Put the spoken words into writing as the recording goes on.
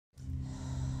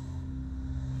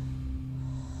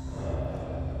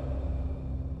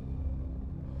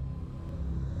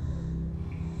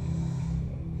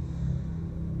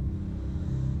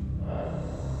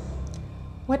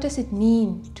What does it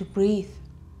mean to breathe?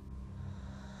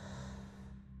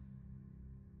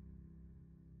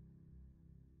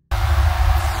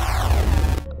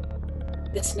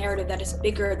 This narrative that is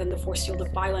bigger than the force field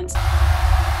of violence.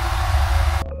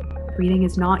 Breathing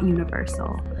is not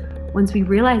universal. Once we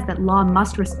realize that law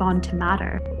must respond to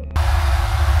matter,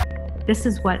 this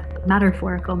is what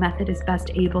metaphorical method is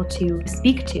best able to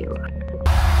speak to.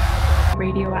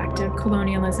 Radioactive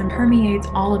colonialism permeates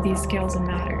all of these scales and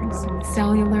matters, from the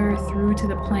cellular through to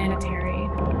the planetary.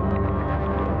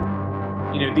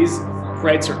 These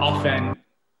rights are often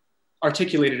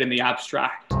articulated in the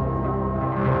abstract.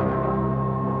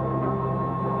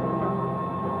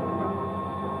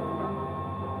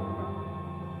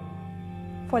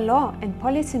 For law and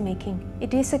policymaking,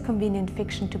 it is a convenient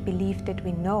fiction to believe that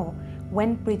we know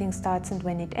when breathing starts and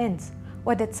when it ends,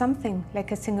 or that something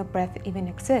like a single breath even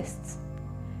exists.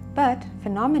 But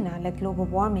phenomena like global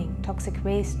warming, toxic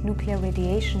waste, nuclear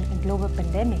radiation, and global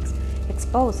pandemics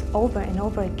expose over and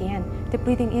over again that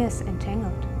breathing is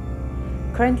entangled.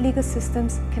 Current legal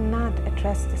systems cannot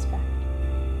address this fact.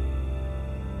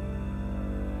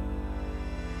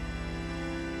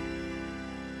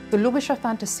 The Logische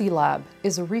Phantasie Lab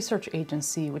is a research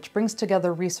agency which brings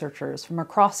together researchers from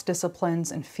across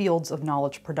disciplines and fields of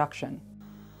knowledge production.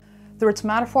 Through its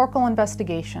metaphorical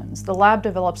investigations, the lab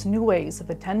develops new ways of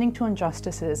attending to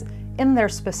injustices in their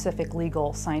specific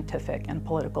legal, scientific, and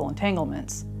political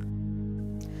entanglements.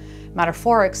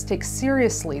 Metaphorics takes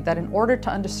seriously that in order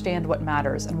to understand what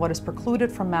matters and what is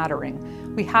precluded from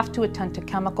mattering, we have to attend to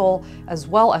chemical as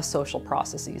well as social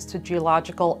processes, to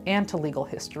geological and to legal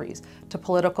histories, to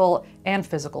political and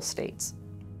physical states.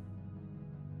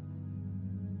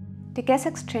 The gas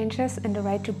exchanges and the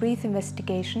right to breathe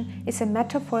investigation is a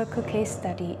metaphorical case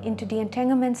study into the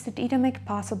entanglements that either make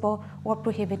possible or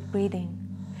prohibit breathing.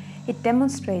 It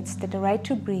demonstrates that the right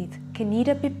to breathe can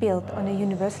neither be built on a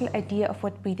universal idea of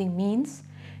what breathing means,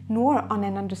 nor on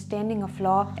an understanding of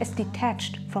law as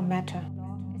detached from matter.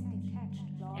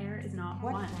 Air is not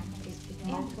one, it's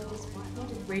multiple.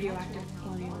 Radioactive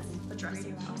colonialism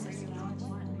addressing toxicity.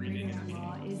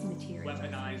 Law is material.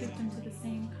 Victim to the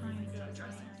same kind of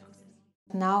addressing toxicity.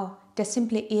 Now, there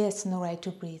simply is no right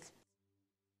to breathe.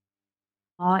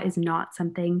 Law is not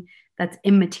something that's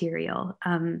immaterial.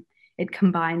 It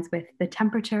combines with the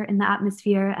temperature in the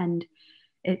atmosphere, and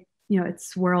it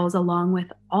swirls along with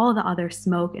all the other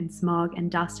smoke and smog and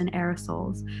dust and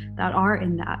aerosols that are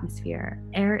in the atmosphere.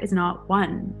 Air is not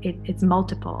one, it's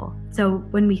multiple. So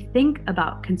when we think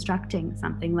about constructing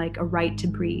something like a right to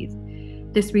breathe,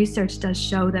 this research does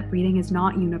show that breathing is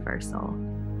not universal.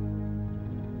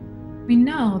 We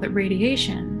know that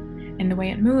radiation, in the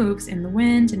way it moves in the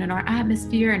wind and in our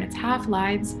atmosphere and its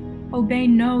half-lives, obey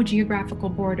no geographical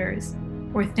borders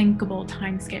or thinkable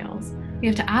timescales. We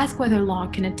have to ask whether law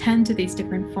can attend to these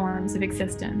different forms of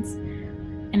existence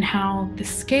and how the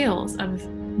scales of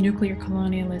nuclear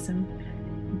colonialism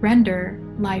render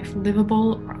life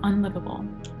livable or unlivable.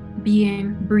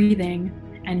 Being, breathing,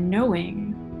 and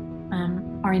knowing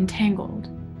are entangled.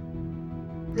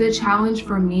 The challenge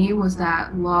for me was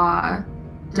that law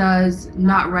does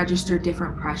not register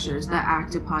different pressures that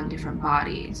act upon different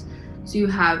bodies. So you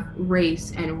have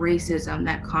race and racism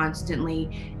that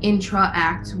constantly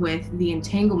interact with the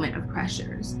entanglement of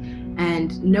pressures,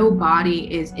 and no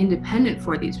body is independent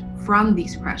from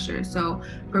these pressures. So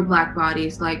for Black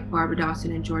bodies like Barbara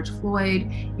Dawson and George Floyd,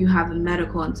 you have the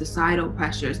medical and societal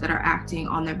pressures that are acting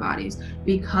on their bodies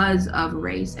because of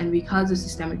race and because of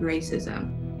systemic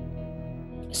racism.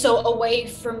 So a way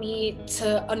for me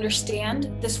to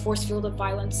understand this force field of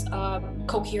violence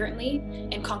coherently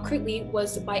and concretely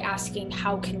was by asking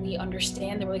how can we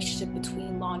understand the relationship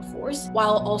between law and force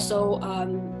while also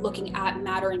looking at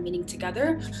matter and meaning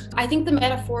together. I think the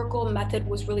metaphorical method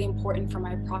was really important for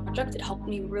my project. It helped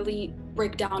me really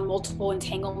break down multiple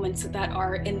entanglements that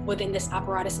are within this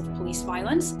apparatus of police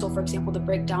violence. So for example, the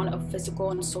breakdown of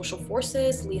physical and social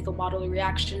forces, lethal bodily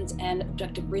reactions, and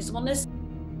objective reasonableness.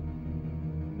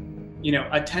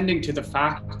 Attending to the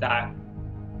fact that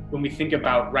when we think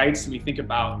about rights and we think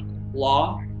about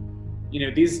law,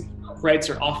 these rights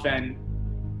are often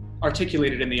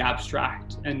articulated in the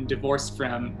abstract and divorced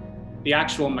from the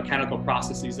actual mechanical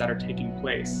processes that are taking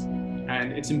place.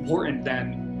 And it's important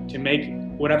then to make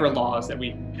whatever laws that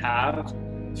we have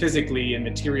physically and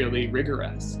materially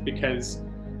rigorous, because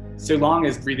so long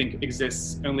as breathing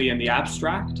exists only in the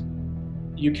abstract,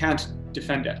 you can't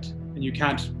defend it and you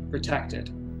can't protect it.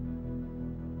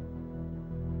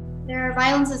 There are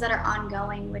violences that are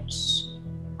ongoing which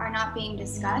are not being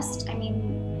discussed. I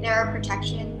mean, there are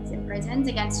protections in prisons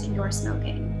against indoor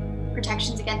smoking,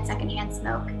 protections against secondhand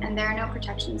smoke, and there are no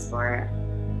protections for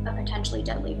a potentially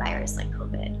deadly virus like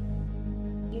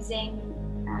COVID. Using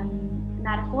a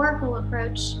metaphorical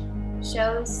approach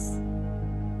shows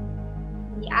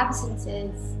the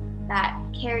absences that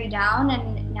carry down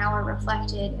and now are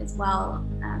reflected as well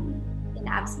in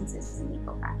absences in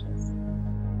legal practice.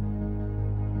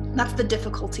 That's the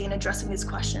difficulty in addressing these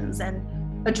questions and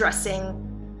addressing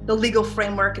the legal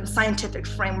framework and scientific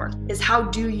framework, is how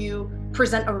do you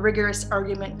present a rigorous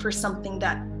argument for something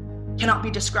that cannot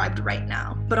be described right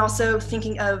now, but also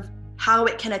thinking of how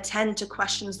it can attend to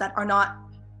questions that are not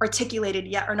articulated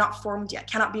yet, or not formed yet,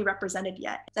 cannot be represented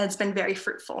yet. And it's been very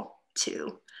fruitful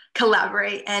to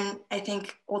collaborate, and I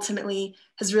think ultimately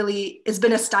has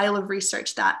been a style of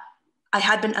research that I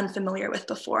had been unfamiliar with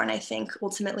before, and I think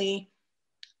ultimately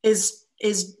is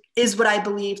what I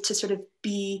believe to sort of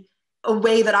be a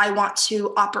way that I want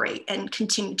to operate and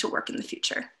continue to work in the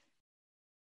future.